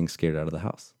kept getting scared out of the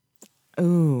house.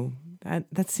 Ooh,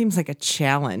 that seems like a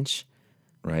challenge.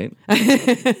 Right?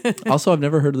 Also, I've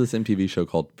never heard of this MTV show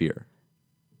called Fear.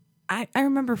 I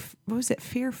remember, what was it,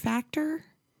 Fear Factor?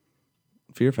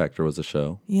 Fear Factor was a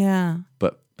show. Yeah.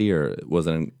 But Fear was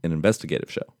an investigative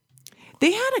show.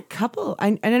 They had a couple,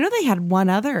 and I know they had one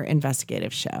other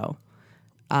investigative show.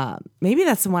 Maybe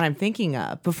that's the one I'm thinking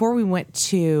of. Before we went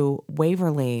to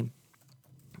Waverly,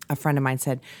 a friend of mine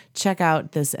said, check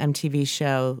out this MTV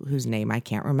show whose name I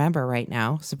can't remember right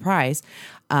now. Surprise.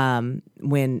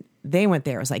 When they went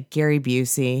there, it was like Gary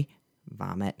Busey,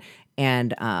 vomit,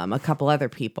 and a couple other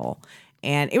people.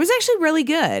 And it was actually really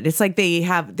good. It's like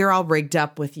they're all rigged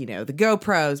up with, the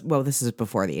GoPros. Well, this is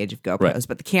before the age of GoPros, right.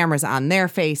 But the camera's on their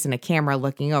face and a camera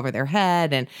looking over their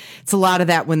head. And it's a lot of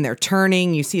that when they're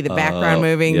turning, you see the background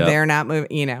moving, yep. They're not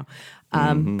moving,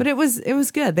 But it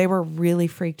was good. They were really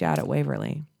freaked out at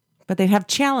Waverly. But they'd have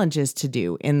challenges to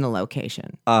do in the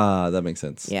location. That makes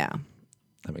sense. Yeah.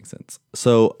 That makes sense.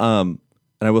 So, and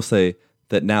I will say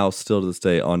that now, still to this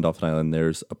day, on Dauphin Island,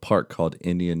 there's a park called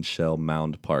Indian Shell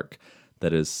Mound Park.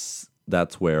 That's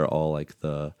where all like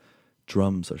the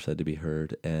drums are said to be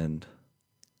heard and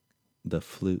the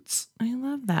flutes. I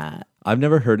love that. I've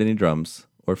never heard any drums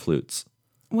or flutes.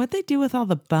 What they do with all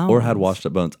the bones? Or had washed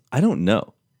up bones. I don't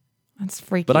know. That's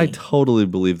freaky. But I totally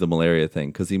believe the malaria thing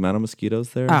because the amount of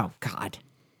mosquitoes there. Oh, God.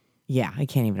 Yeah, I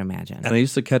can't even imagine. And I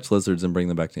used to catch lizards and bring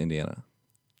them back to Indiana.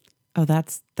 Oh,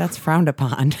 that's frowned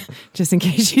upon, just in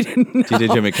case you didn't know.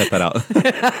 DJ Jimmy cut that out.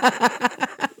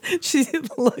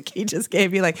 Look, he just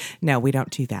gave you like, no, we don't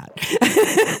do that.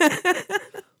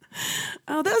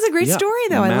 Oh, that was a great story,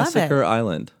 though. I love it. Massacre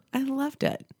Island. I loved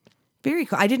it. Very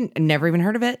cool. Never even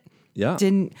heard of it. Yeah.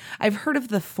 I've heard of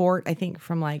the fort, I think,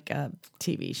 from like a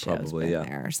TV show Probably, yeah.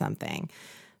 there or something.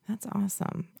 That's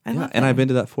awesome. I Yeah, love and that. I've been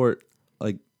to that fort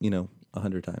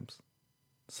 100 times.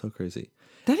 So crazy.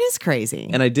 That is crazy.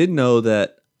 And I did know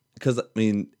that because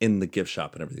in the gift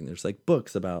shop and everything, there's like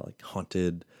books about like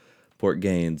haunted Fort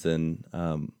Gaines and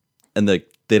they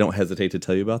don't hesitate to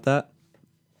tell you about that.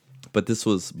 But this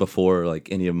was before like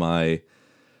any of my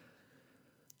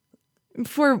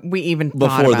Before we even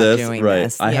thought about doing right?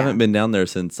 this. I Yeah. haven't been down there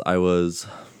since I was,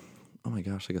 oh my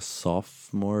gosh, like a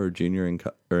sophomore or junior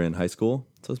in high school.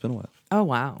 So it's been a while. Oh,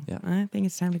 wow. Yeah. I think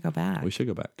it's time to go back. We should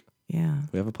go back. Yeah.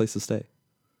 We have a place to stay.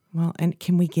 Well, and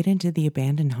can we get into the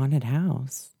abandoned haunted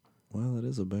house? Well, it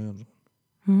is a bad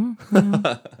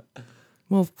one.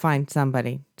 We'll find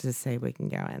somebody to say we can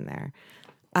go in there.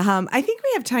 I think we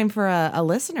have time for a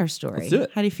listener story. Let's do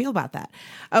it. How do you feel about that?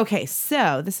 Okay,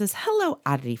 so this is Hello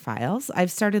Oddity Files.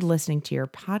 I've started listening to your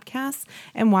podcasts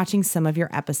and watching some of your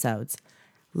episodes.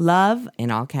 Love,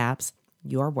 in all caps,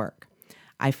 your work.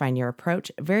 I find your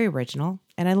approach very original,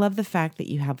 and I love the fact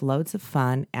that you have loads of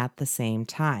fun at the same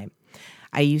time.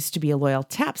 I used to be a loyal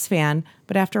Taps fan,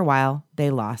 but after a while, they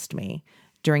lost me.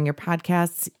 During your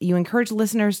podcasts, you encourage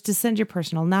listeners to send your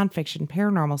personal nonfiction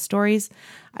paranormal stories.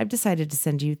 I've decided to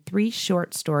send you 3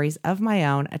 short stories of my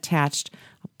own attached.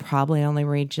 I'll probably only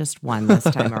read just one this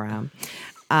time around.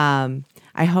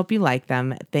 I hope you like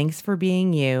them. Thanks for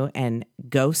being you, and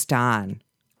ghost on.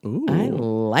 Ooh, I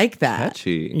like that.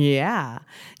 catchy. Yeah.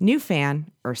 New fan,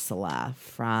 Ursula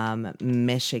from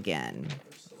Michigan.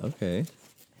 Okay.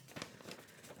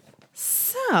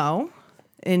 So,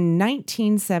 in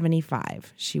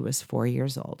 1975, she was 4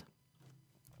 years old.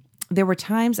 There were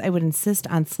times I would insist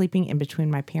on sleeping in between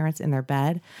my parents in their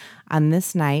bed. On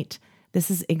this night,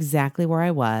 this is exactly where I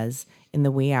was in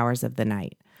the wee hours of the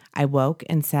night. I woke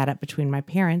and sat up between my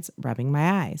parents, rubbing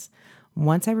my eyes.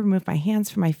 Once I removed my hands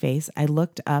from my face, I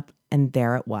looked up, and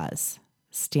there it was.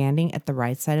 Standing at the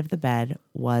right side of the bed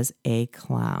was a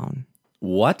clown.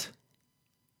 What?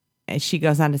 And she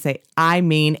goes on to say, I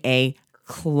mean a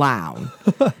clown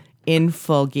in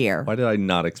full gear. Why did I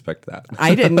not expect that?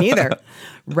 I didn't either.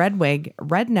 Red wig,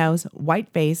 red nose, white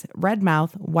face, red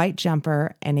mouth, white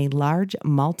jumper, and a large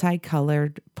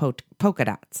multicolored polka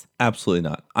dots. Absolutely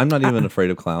not. I'm not even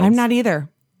afraid of clowns. I'm not either.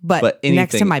 But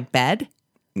next to anything- my bed?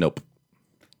 Nope.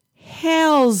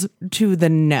 Hells to the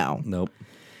no. Nope.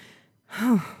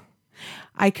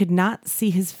 I could not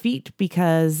see his feet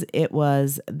because it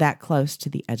was that close to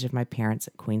the edge of my parents'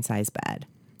 queen-size bed.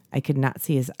 I could not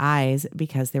see his eyes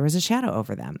because there was a shadow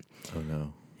over them. Oh,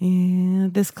 no. Yeah,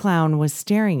 this clown was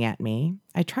staring at me.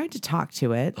 I tried to talk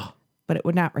to it, but it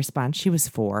would not respond. She was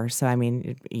 4, so I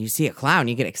mean, you see a clown,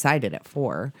 you get excited at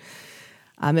 4.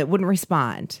 It wouldn't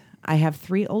respond. I have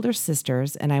 3 older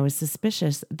sisters, and I was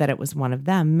suspicious that it was one of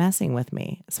them messing with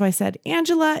me. So I said,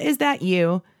 Angela, is that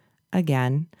you?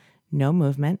 Again, no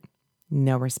movement,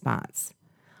 no response.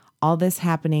 All this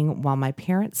happening while my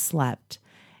parents slept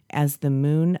as the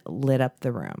moon lit up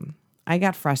the room. I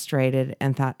got frustrated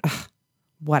and thought, ugh,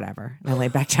 whatever. And I lay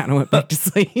back down and went back to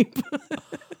sleep.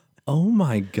 Oh,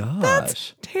 my gosh.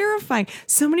 That's terrifying.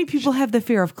 So many people have the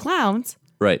fear of clowns.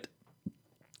 Right.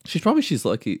 She's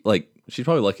lucky. She's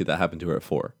probably lucky that happened to her at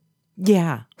 4.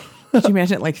 Yeah. Could you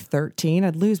imagine at like 13?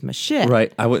 I'd lose my shit.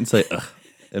 Right. I wouldn't say ugh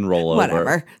and roll over.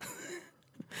 Whatever.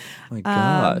 My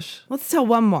gosh. Let's tell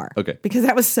one more. Okay. Because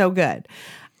that was so good.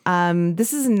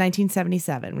 This is in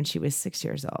 1977 when she was 6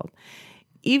 years old.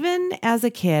 Even as a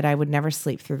kid, I would never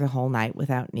sleep through the whole night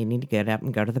without needing to get up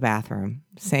and go to the bathroom.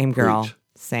 Same girl. Preach.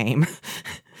 Same.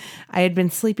 I had been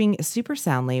sleeping super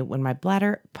soundly when my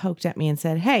bladder poked at me and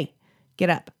said, hey, get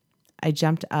up. I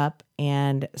jumped up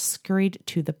and scurried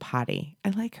to the potty. I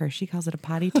like her. She calls it a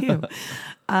potty too.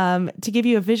 To give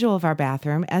you a visual of our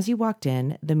bathroom, as you walked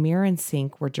in, the mirror and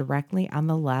sink were directly on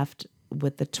the left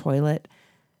with the toilet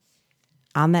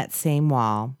on that same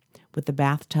wall, with the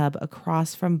bathtub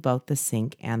across from both the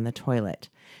sink and the toilet.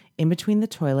 In between the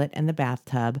toilet and the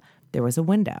bathtub, there was a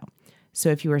window. So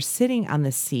if you were sitting on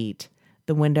the seat,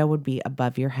 the window would be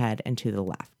above your head and to the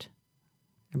left.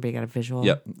 Everybody got a visual?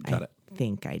 Yep, got it. I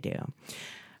think I do.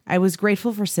 I was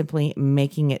grateful for simply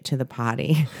making it to the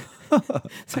potty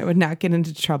so I would not get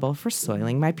into trouble for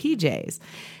soiling my PJs.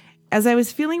 As I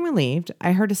was feeling relieved,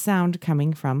 I heard a sound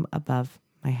coming from above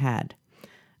my head.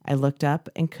 I looked up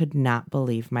and could not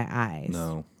believe my eyes.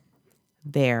 No.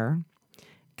 There,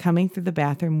 coming through the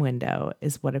bathroom window,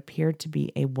 is what appeared to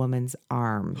be a woman's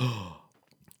arm.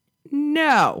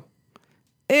 No.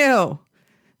 Ew.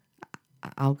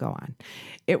 I'll go on.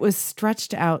 It was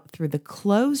stretched out through the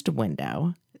closed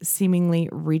window, seemingly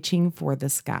reaching for the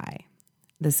sky.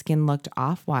 The skin looked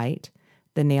off-white.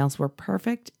 The nails were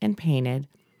perfect and painted.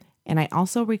 And I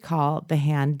also recall the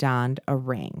hand donned a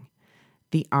ring.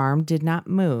 The arm did not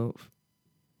move,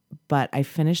 but I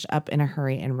finished up in a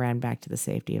hurry and ran back to the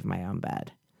safety of my own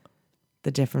bed.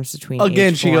 The difference between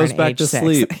Again, age she 4 goes and back age to 6.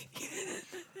 sleep.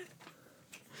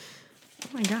 Oh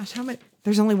my gosh, how many?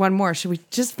 There's only one more. Should we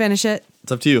just finish it?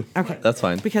 It's up to you. Okay. That's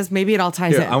fine. Because maybe it all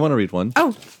ties Here, in. I want to read one.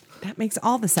 Oh, that makes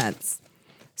all the sense.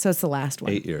 So it's the last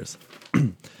one. 8 years.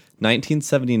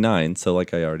 1979. So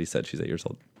like I already said, she's 8 years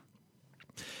old.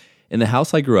 In the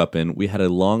house I grew up in, we had a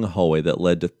long hallway that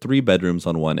led to 3 bedrooms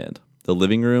on one end, the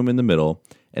living room in the middle,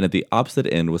 and at the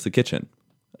opposite end was the kitchen.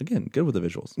 Again, good with the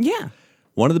visuals. Yeah.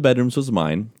 One of the bedrooms was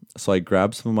mine, so I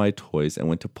grabbed some of my toys and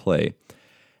went to play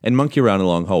and monkey around in a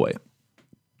long hallway.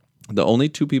 The only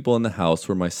two people in the house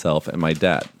were myself and my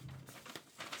dad.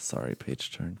 Sorry,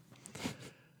 page turn.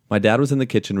 My dad was in the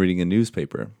kitchen reading a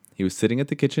newspaper. He was sitting at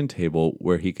the kitchen table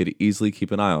where he could easily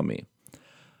keep an eye on me.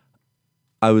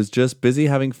 I was just busy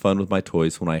having fun with my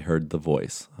toys when I heard the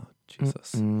voice. Oh,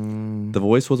 Jesus. The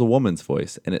voice was a woman's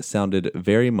voice, and it sounded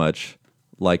very much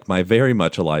like my very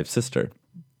much alive sister.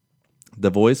 The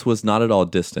voice was not at all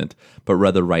distant, but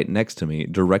rather right next to me,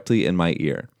 directly in my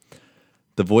ear.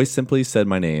 The voice simply said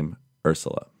my name,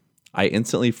 Ursula. I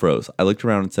instantly froze. I looked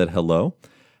around and said hello,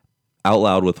 out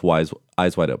loud with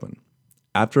eyes wide open.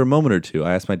 After a moment or two,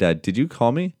 I asked my dad, "Did you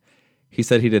call me?" He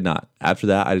said he did not. After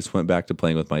that, I just went back to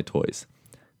playing with my toys.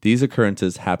 These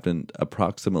occurrences happened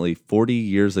approximately 40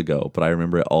 years ago, but I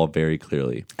remember it all very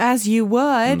clearly. As you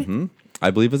would. I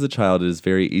believe as a child, it is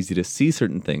very easy to see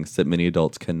certain things that many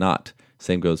adults cannot.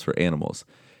 Same goes for animals.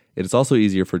 It is also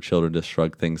easier for children to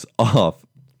shrug things off,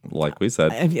 like we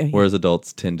said, whereas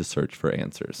adults tend to search for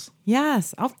answers.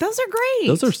 Yes. Oh, those are great.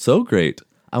 Those are so great.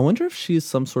 I wonder if she's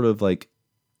some sort of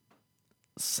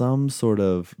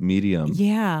medium.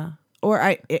 Yeah.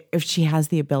 Or if she has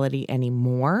the ability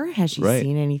anymore. Has she Right.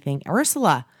 seen anything?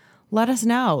 Ursula, let us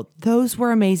know. Those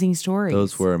were amazing stories.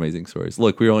 Those were amazing stories.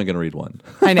 Look, we're only going to read one.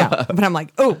 I know. But I'm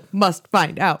like, must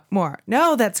find out more.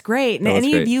 No, that's great. And That was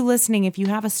any great. of you listening, if you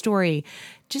have a story,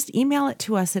 just email it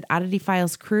to us at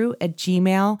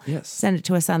oddityfilescrew@gmail.com. Yes. Send it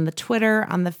to us on the Twitter,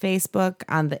 on the Facebook,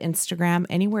 on the Instagram,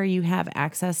 anywhere you have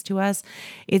access to us.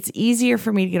 It's easier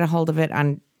for me to get a hold of it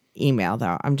on email,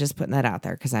 though. I'm just putting that out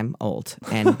there because I'm old.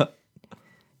 And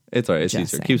It's all right. It's Just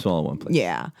easier. saying. Keeps them all in one place.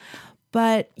 yeah.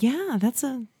 But yeah, that's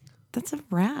a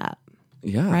wrap,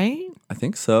 Yeah. right? I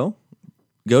think so.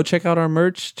 Go check out our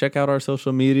merch. Check out our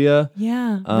social media.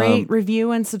 Yeah. Rate,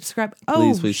 review, and subscribe.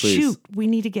 Oh, please. shoot. We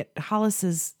need to get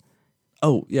Hollis's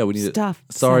Oh, yeah. We need Stuff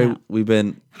to. Sorry, set up. we've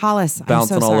been Hollis. I'm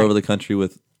bouncing so all sorry. over the country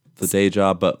with the day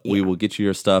job, but we will get you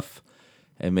your stuff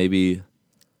and maybe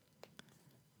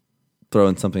throw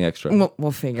in something extra.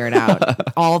 We'll figure it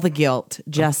out. All the guilt,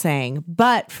 just saying.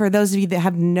 But for those of you that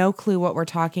have no clue what we're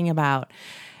talking about,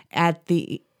 I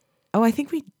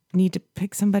think we need to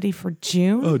pick somebody for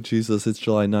June. Oh, Jesus. It's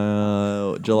July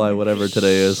whatever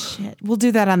today is. Shit. We'll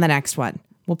do that on the next one.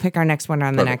 We'll pick our next one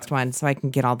on the Perfect. next one so I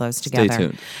can get all those Stay together.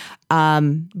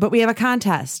 tuned. But we have a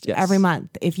contest Yes. every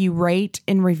month. If you rate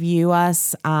and review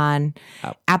us on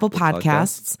Apple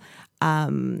Podcasts,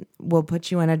 we'll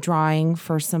put you in a drawing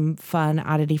for some fun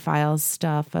Oddity Files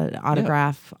stuff,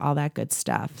 autograph, all that good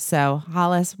stuff. So,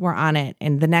 Hollis, we're on it.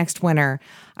 And the next winner,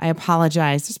 I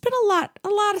apologize. There's been a lot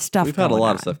of stuff We've had a going lot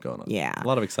on. of stuff going on. Yeah. A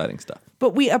lot of exciting stuff.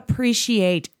 But we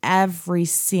appreciate every All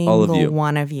single of you.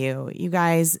 one of you. You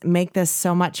guys make this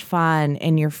so much fun,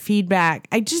 and your feedback.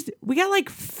 We got like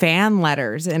fan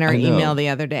letters in our I know. email the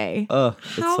other day.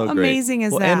 It's How so great. amazing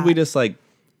is that? And we just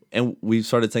and we've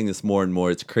started saying this more and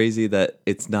more. It's crazy that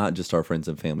it's not just our friends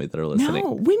and family that are listening.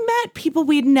 No, we met people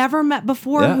we'd never met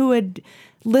before Yeah. who had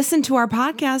listened to our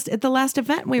podcast at the last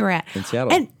event we were at In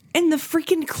Seattle. And the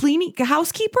freaking cleaning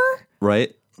housekeeper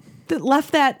Right? that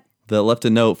left that. That left a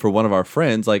note for one of our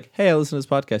friends, like, "Hey, I listened to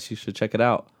this podcast. You should check it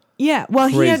out." Yeah, well,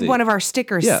 he had Crazy. one of our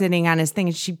stickers Yeah. sitting on his thing,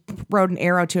 and she wrote an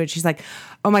arrow to it. She's like,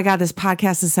 "Oh my god, this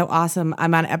podcast is so awesome!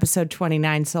 I'm on episode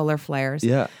 29, Solar Flares."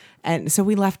 Yeah. And so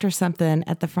we left her something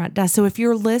at the front desk. So if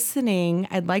you're listening,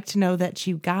 I'd like to know that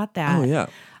you got that. Oh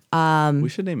yeah. We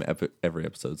should name every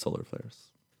episode "Solar Flares."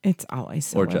 It's always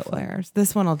Or solar jet lag. flares.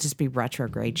 This one will just be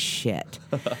retrograde shit.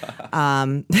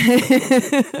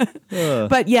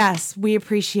 But yes, we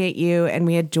appreciate you and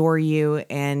we adore you,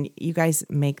 and you guys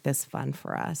make this fun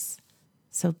for us.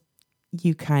 So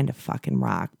you kind of fucking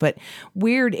rock. But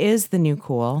weird is the new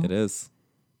cool. It is.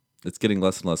 It's getting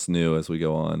less and less new as we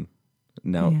go on.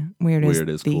 Now, Yeah, weird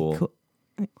is the cool.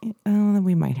 Oh, then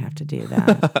we might have to do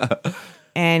that.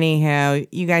 Anyhow,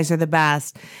 you guys are the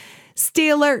best. Stay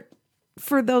alert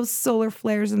for those solar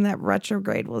flares in that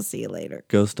retrograde. We'll see you later.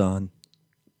 Ghost on.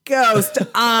 Ghost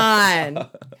on.